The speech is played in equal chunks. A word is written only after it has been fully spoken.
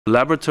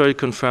Laboratory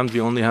confirmed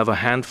we only have a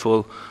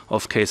handful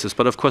of cases,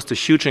 but of course the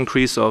huge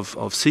increase of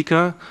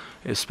Zika,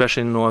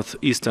 especially in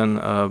northeastern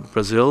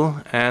Brazil,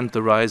 and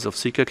the rise of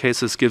Zika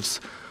cases gives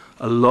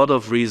a lot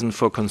of reason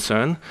for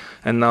concern.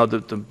 And now the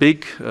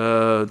big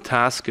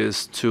task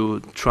is to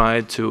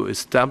try to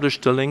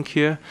establish the link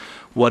here.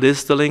 What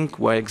is the link?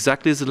 Why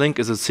exactly is the link?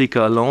 Is it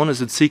Zika alone?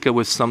 Is it Zika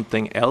with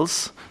something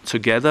else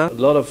together? A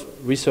lot of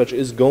research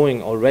is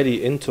going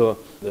already into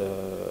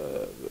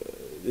the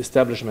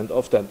establishment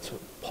of that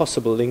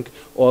possible link,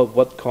 or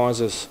what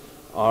causes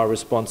are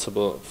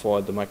responsible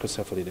for the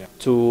microcephaly there.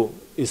 To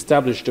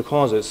establish the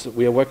causes,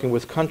 we are working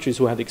with countries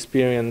who had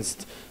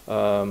experienced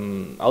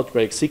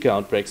outbreaks, Zika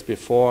outbreaks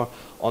before,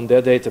 on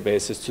their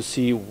databases to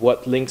see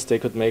what links they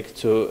could make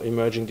to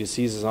emerging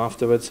diseases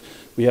afterwards.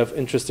 We have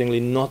interestingly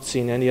not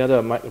seen any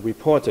other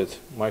reported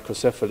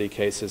microcephaly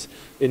cases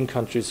in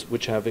countries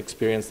which have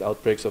experienced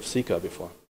outbreaks of Zika before.